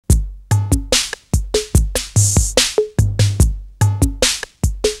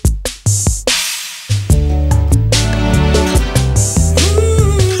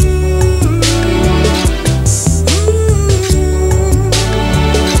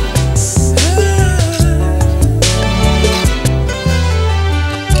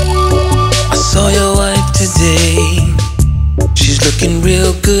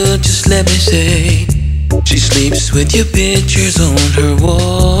let me say. She sleeps with your pictures on her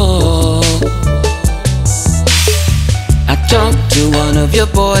wall. I talked to one of your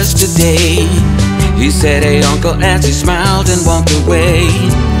boys today. He said, "Hey uncle," as he smiled and walked away.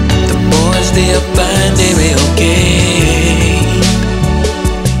 The boys, they are fine, they're okay.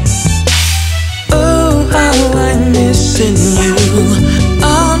 Oh, how I'm missing you,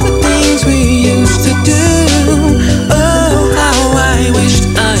 all the things we used to do. Oh, how I wished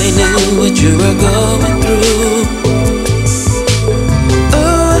I knew what you were going through.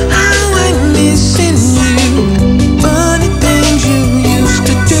 Oh, how I'm missing you, funny things you used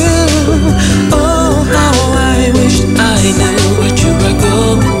to do. Oh, how I wished I knew what you were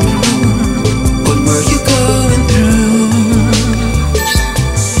going through. What were you going through,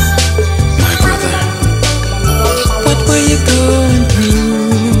 my brother? What were you going through?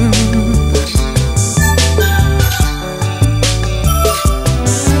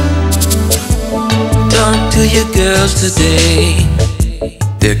 Talk to your girls today.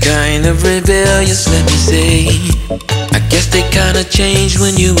 They're kind of rebellious, let me say. I guess they kinda changed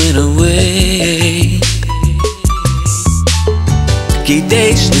when you went away. Key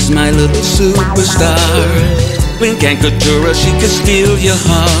Dash is my little superstar. When Cancatura, she could steal your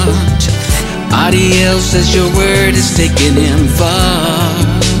heart. RDL says your word is taking him far.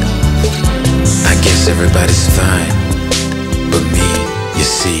 I guess everybody's fine but me, you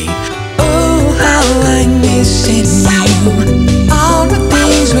see. Oh, how I'm missing you, all the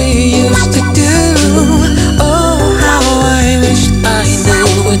things we used to do. Oh, how I wished I knew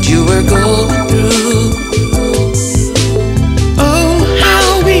what you were going through. Oh, how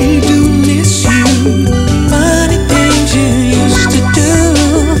we do miss you, funny things you used to do.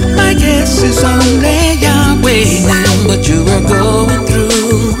 My guess is only Yahweh knew what you were going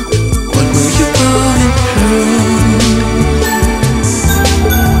through. What were you going through,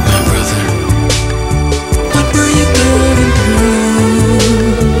 my brother? What were you going through?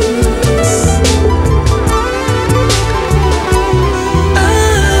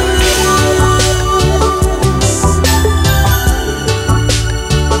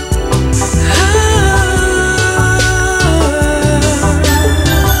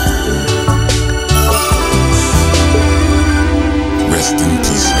 Rest in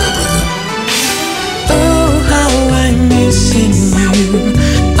peace, my brother. Oh, how I'm missing you,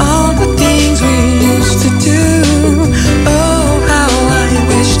 all the things we used to do. Oh, how I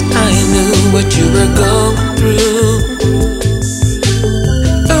wished I knew what you were going through.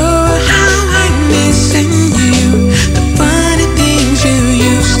 Oh, how I'm missing you, the funny things you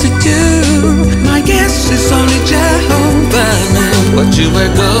used to do. My guess is only Jehovah knew what you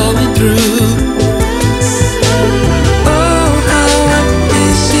were going